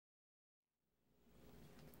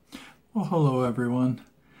Well, hello everyone.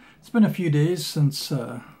 It's been a few days since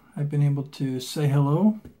I've been able to say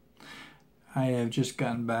hello. I have just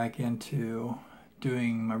gotten back into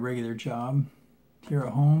doing my regular job here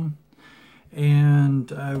at home,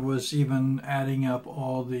 and I was even adding up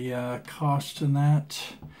all the costs and that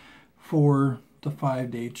for the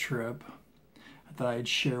 5-day trip that I'd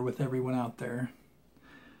share with everyone out there,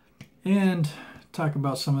 and talk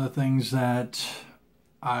about some of the things that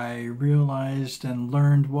I realized and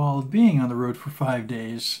learned while being on the road for 5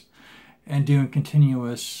 days and doing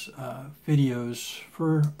continuous videos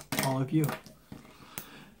for all of you.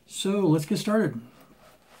 So let's get started.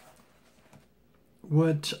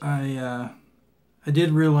 What I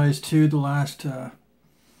did realize too, the last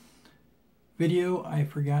video, I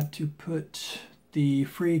forgot to put the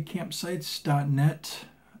freecampsites.net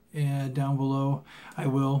down below. I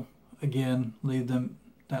will again leave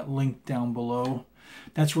that link down below.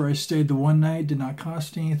 That's where I stayed the one night, did not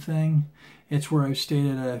cost anything. It's where I've stayed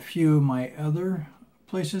at a few of my other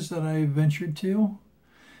places that I ventured to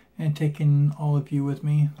and taken all of you with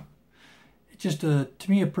me. It's just, to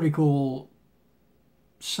me, a pretty cool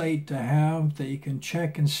site to have that you can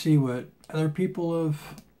check and see what other people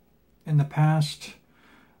have in the past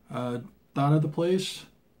thought of the place.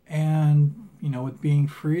 And, you know, with being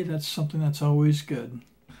free, that's something that's always good.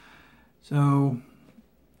 So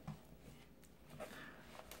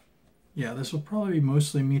yeah, this will probably be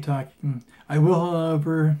mostly me talking. I will,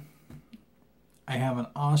 however, I have an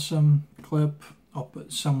awesome clip I'll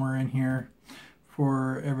put somewhere in here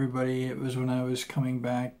for everybody. It was when I was coming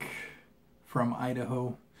back from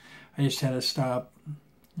Idaho. I just had to stop.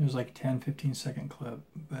 It was like a 10-15 second clip,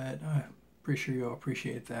 but I'm pretty sure you'll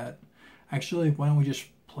appreciate that. Actually, why don't we just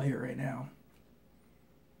play it right now?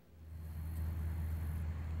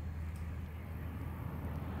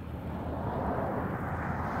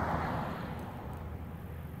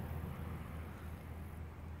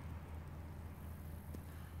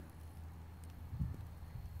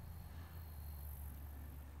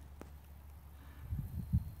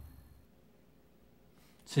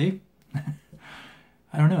 See?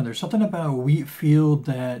 I don't know. There's something about a wheat field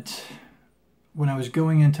that when I was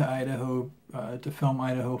going into Idaho to film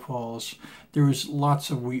Idaho Falls, there was lots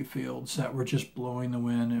of wheat fields that were just blowing the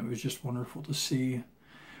wind. It was just wonderful to see.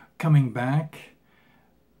 Coming back,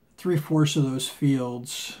 3/4 of those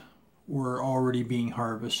fields were already being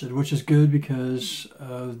harvested, which is good because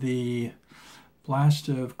of the blast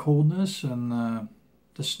of coldness and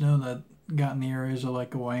the snow that got in the areas of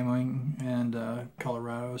like Wyoming and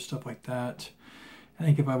Colorado, stuff like that. I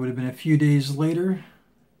think if I would have been a few days later,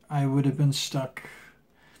 I would have been stuck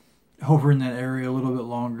over in that area a little bit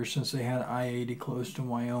longer, since they had I-80 closed in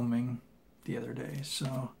Wyoming the other day.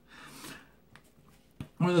 So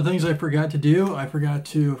one of the things I forgot to do, I forgot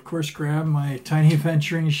to, of course, grab my Tiny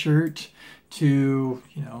Venturing shirt to,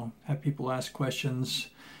 you know, have people ask questions.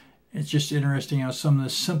 It's just interesting how some of the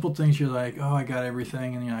simple things you're like, oh, I got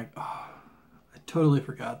everything, and you're like, oh, I totally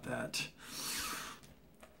forgot that.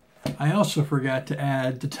 I also forgot to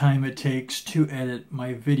add the time it takes to edit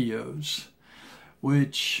my videos,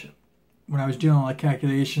 which when I was doing all the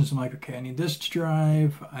calculations, I'm like, okay, I need this to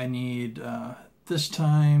drive, I need this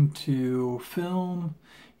time to film,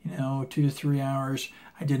 you know, 2 to 3 hours.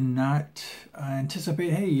 I did not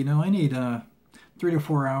anticipate, hey, you know, I need 3 to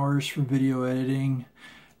 4 hours for video editing.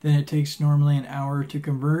 Then it takes normally an hour to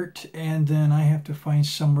convert, and then I have to find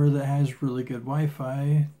somewhere that has really good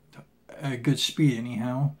Wi-Fi, a good speed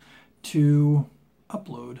anyhow, to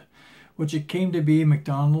upload. Which it came to be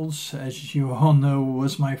McDonald's, as you all know,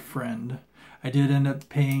 was my friend. I did end up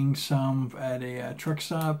paying some at a truck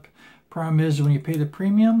stop. Problem is, when you pay the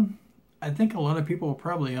premium, I think a lot of people are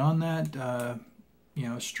probably on that, you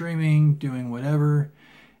know, streaming, doing whatever,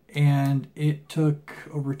 and it took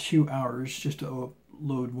over 2 hours just to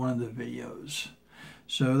upload one of the videos.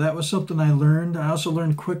 So that was something I learned. I also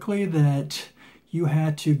learned quickly that you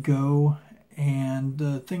had to go, and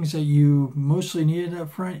the things that you mostly needed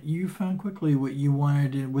up front, you found quickly what you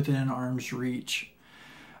wanted within arm's reach.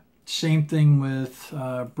 Same thing with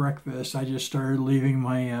breakfast. I just started leaving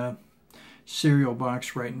my cereal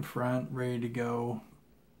box right in front, ready to go,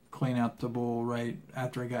 clean out the bowl right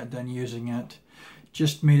after I got done using it.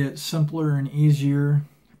 Just made it simpler and easier.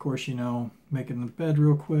 Of course, you know, making the bed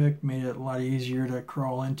real quick made it a lot easier to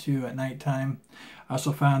crawl into at nighttime. I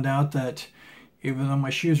also found out that even though my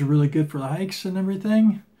shoes are really good for the hikes and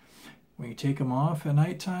everything, when you take them off at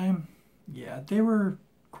nighttime, yeah, they were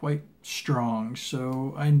quite strong.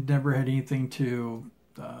 So I never had anything to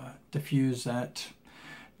diffuse that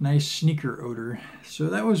nice sneaker odor. So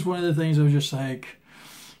that was one of the things I was just like,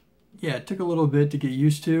 yeah, it took a little bit to get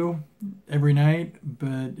used to. every night,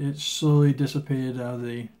 but it slowly dissipated out of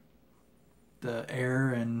the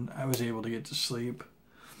air, and I was able to get to sleep.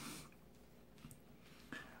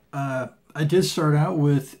 I did start out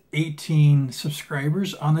with 18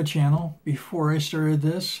 subscribers on the channel. Before I started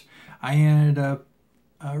this, I ended up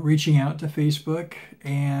reaching out to Facebook,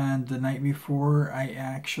 and the night before I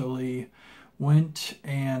actually went,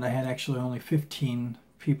 and I had actually only 15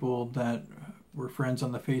 people that were friends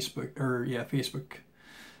on the Facebook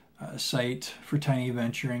site for Tiny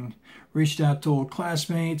Venturing. Reached out to old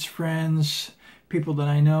classmates, friends, people that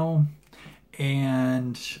I know,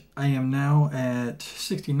 and I am now at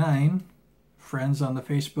 69 friends on the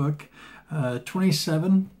Facebook,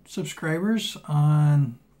 27 subscribers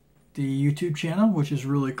on the YouTube channel, which is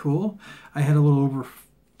really cool. I had a little over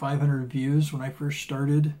 500 views when I first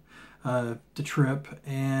started the trip,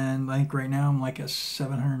 and I think right now I'm like at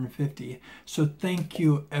 750. So thank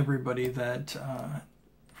you everybody that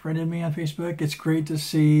friended me on Facebook. It's great to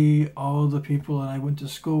see all the people that I went to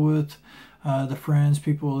school with, the friends,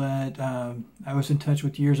 people that I was in touch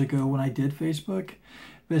with years ago when I did Facebook.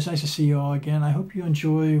 But it's nice to see you all again. I hope you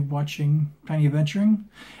enjoy watching Tiny Venturing.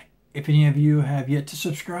 If any of you have yet to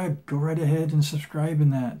subscribe, go right ahead and subscribe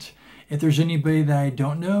in that. If there's anybody that I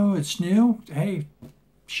don't know, it's new, hey,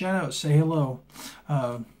 shout out, say hello.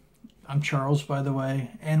 I'm Charles, by the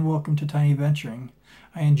way, and welcome to Tiny Venturing.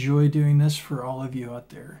 I enjoy doing this for all of you out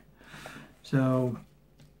there. So,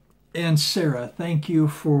 and Sarah, thank you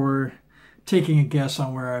for taking a guess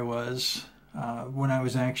on where I was when I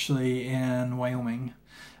was actually in Wyoming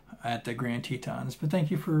at the Grand Tetons. But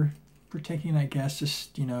thank you for taking that guess,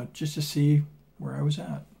 just to see where I was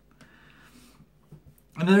at.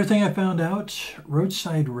 Another thing I found out,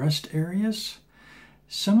 roadside rest areas.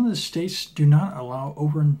 Some of the states do not allow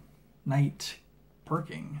overnight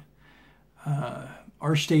parking.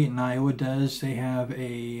 Our state in Iowa does. They have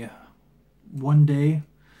a 1 day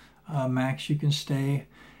max you can stay.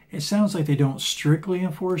 It sounds like they don't strictly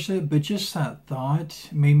enforce it, but just that thought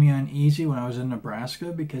made me uneasy when I was in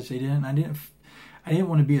Nebraska, because they didn't. I didn't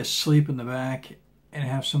want to be asleep in the back and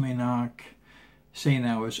have somebody knock saying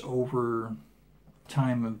that was over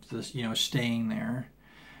time of this, staying there.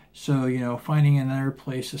 So, finding another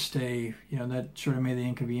place to stay, that sort of made the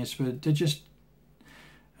inconvenience, but it just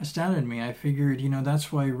astounded me. I figured,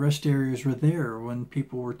 that's why rest areas were there. When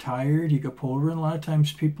people were tired, you could pull over, and a lot of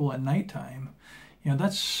times people at nighttime,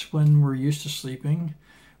 that's when we're used to sleeping.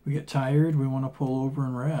 We get tired, we want to pull over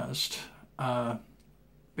and rest. But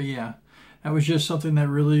yeah, that was just something that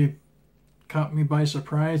really caught me by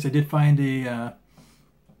surprise. I did find a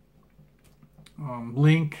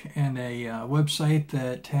link and a website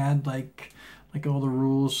that had like all the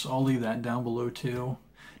rules. I'll leave that down below too,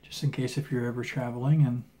 just in case if you're ever traveling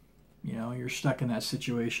and you're stuck in that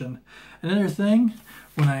situation. Another thing,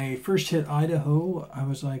 when I first hit Idaho, I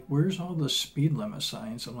was like, where's all the speed limit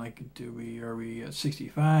signs? I'm like, are we at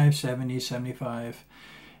 65, 70, 75?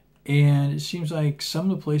 And it seems like some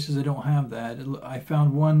of the places they don't have that. I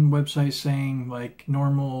found one website saying like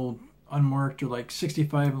normal unmarked or like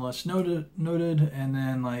 65 unless noted, and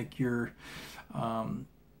then like your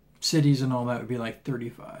cities and all that would be like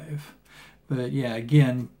 35. But yeah,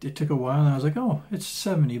 again, it took a while, and I was like, oh, it's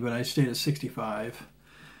 70, but I stayed at 65.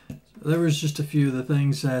 So there was just a few of the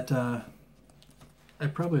things that I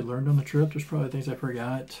probably learned on the trip. There's probably things I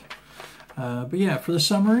forgot. But yeah, for the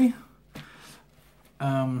summary,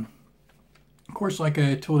 of course, like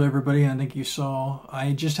I told everybody, I think you saw,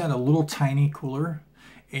 I just had a little tiny cooler,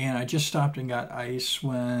 and I just stopped and got ice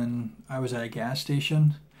when I was at a gas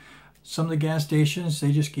station. Some of the gas stations,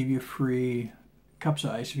 they just give you free cups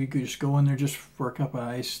of ice. If you could just go in there just for a cup of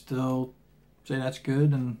ice, they'll say that's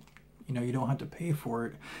good, and you don't have to pay for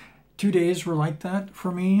it. 2 days were like that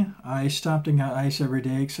for me. I stopped and got ice every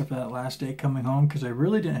day except for that last day coming home, because I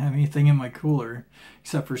really didn't have anything in my cooler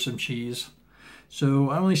except for some cheese.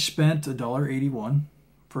 So I only spent $1.81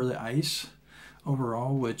 for the ice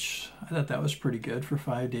overall, which I thought that was pretty good for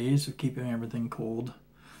 5 days of keeping everything cold.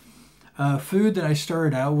 Food that I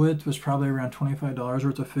started out with was probably around $25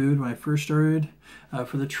 worth of food when I first started.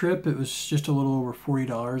 For the trip, it was just a little over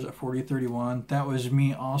 $40 at $40.31. That was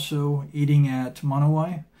me also eating at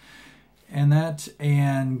Monowai, and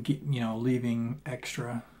leaving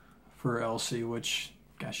extra for Elsie, which,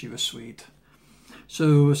 gosh, she was sweet.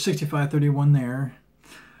 So $65.31 there.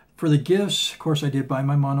 For the gifts, of course, I did buy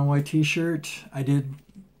my Monowai t-shirt. I did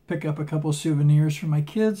pick up a couple souvenirs for my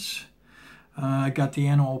kids. I got the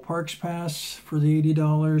annual parks pass for the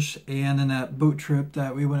 $80, and then that boat trip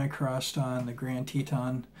that we went across on the Grand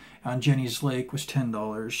Teton on Jenny's Lake was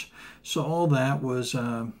 $10. So all that was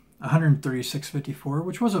 136.54,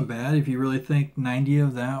 which wasn't bad if you really think 90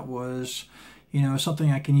 of that was, you know,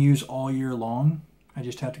 something I can use all year long. I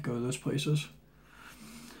just have to go to those places.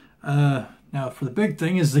 Now for the big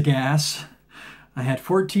thing is the gas. I had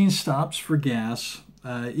 14 stops for gas,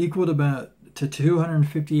 equaled about to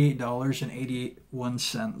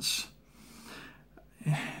 $258.81.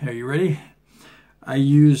 Are you ready? I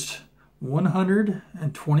used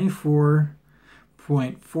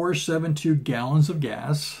 124.472 gallons of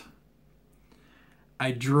gas.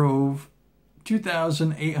 I drove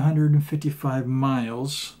 2,855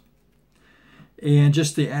 miles. And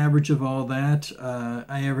just the average of all that,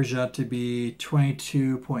 I averaged out to be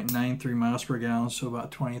 22.93 miles per gallon, so about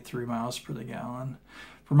 23 miles per the gallon.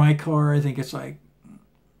 For my car, I think it's like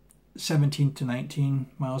 17 to 19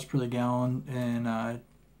 miles per the gallon in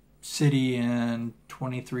city, and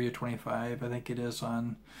 23 to 25, I think it is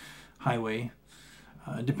on highway.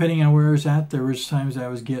 Depending on where I was at, there was times I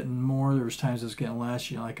was getting more, there was times I was getting less,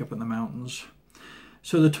 you know, like up in the mountains.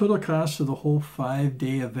 So the total cost of the whole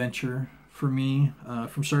 5-day adventure for me,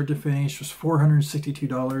 from start to finish, was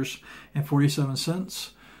 $462.47.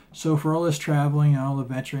 So for all this traveling, all the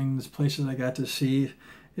venturing, the places I got to see,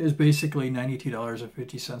 it was basically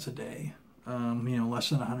 $92.50 a day. You know, less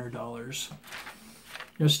than $100.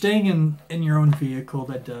 You know, staying in your own vehicle,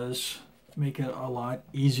 that does make it a lot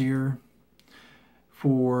easier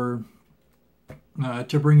for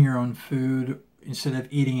to bring your own food instead of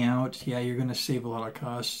eating out. Yeah, you're going to save a lot of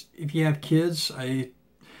costs. If you have kids, I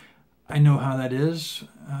know how that is.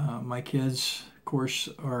 My kids, of course,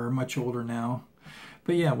 are much older now.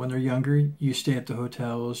 But yeah, when they're younger, you stay at the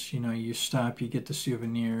hotels, you know, you stop, you get the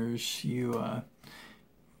souvenirs, you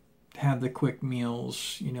have the quick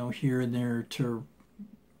meals, you know, here and there to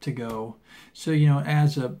go. So, you know, it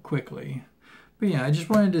adds up quickly. But yeah, I just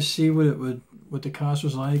wanted to see what the cost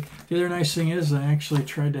was like. The other nice thing is I actually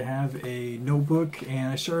tried to have a notebook,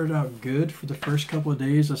 and I started out good for the first couple of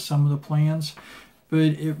days of some of the plans. But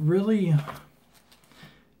it really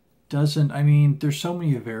doesn't, I mean, there's so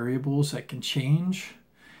many variables that can change.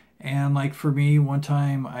 And like for me, one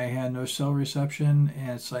time I had no cell reception,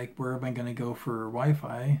 and it's like, where am I going to go for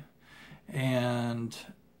Wi-Fi? And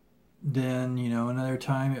then, you know, another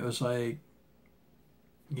time it was like,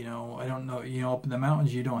 you know, I don't know, you know, up in the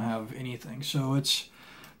mountains you don't have anything. So it's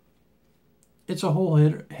a whole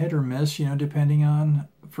hit or miss, you know, depending on,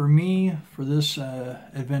 for me, for this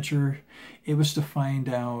adventure, it was to find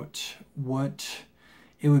out what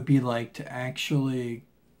it would be like to actually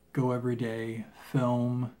go every day,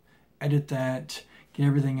 film, edit that, get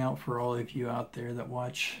everything out for all of you out there that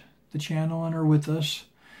watch the channel and are with us,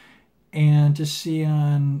 and to see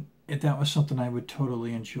on if that was something I would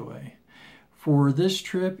totally enjoy. For this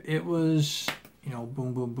trip, it was, you know,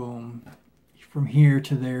 boom, boom, boom, from here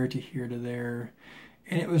to there to here to there,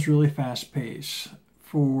 and it was really fast paced.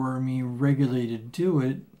 For me regularly to do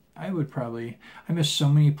it, I missed so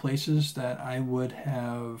many places that I would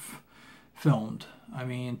have filmed. I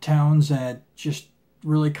mean, towns that just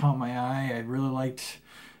really caught my eye. I really liked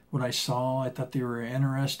what I saw. I thought they were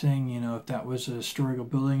interesting, you know, if that was historical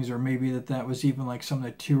buildings, or maybe that was even like some of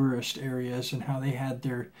the tourist areas and how they had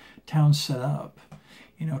their towns set up,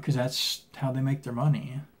 you know, because that's how they make their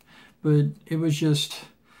money. But it was just,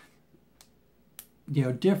 you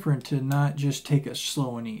know, different to not just take it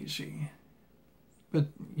slow and easy. But,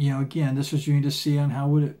 you know, again, this was you need to see on how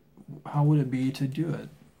would it be to do it,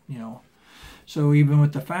 you know. So even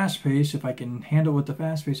with the fast pace, if I can handle with the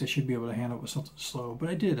fast pace, I should be able to handle it with something slow. But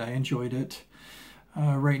I did. I enjoyed it.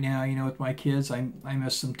 Right now, you know, with my kids, I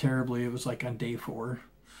miss them terribly. It was like on day 4.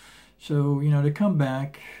 So, you know, to come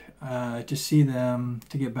back, to see them,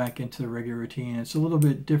 to get back into the regular routine, it's a little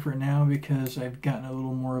bit different now because I've gotten a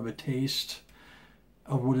little more of a taste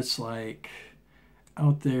of what it's like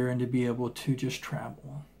out there and to be able to just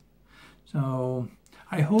travel. So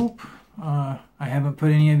I hope I haven't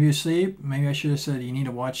put any of you to sleep. Maybe I should have said you need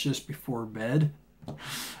to watch this before bed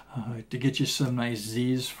to get you some nice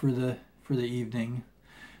Z's for the evening.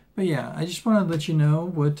 But yeah, I just wanted to let you know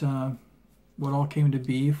what all came to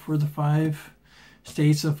be for the 5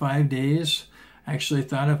 states of 5 days. I actually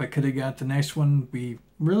thought if I could have got the next one, we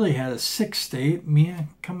really had a 6th state, me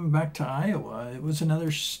coming back to Iowa. It was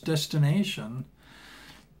another destination.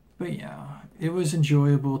 But yeah, it was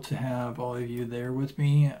enjoyable to have all of you there with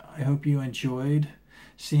me. I hope you enjoyed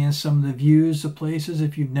seeing some of the views of places.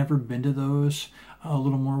 If you've never been to those, a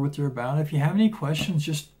little more what they're about. If you have any questions,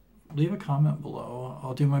 just leave a comment below.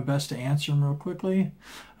 I'll do my best to answer them real quickly.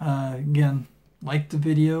 Again, like the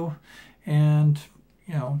video and,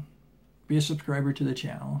 you know, be a subscriber to the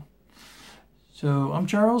channel. So I'm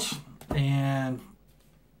Charles, and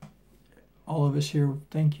all of us here,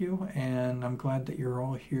 thank you, and I'm glad that you're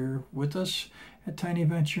all here with us at Tiny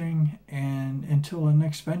Venturing. And until the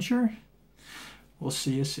next venture, we'll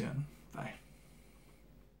see you soon. Bye.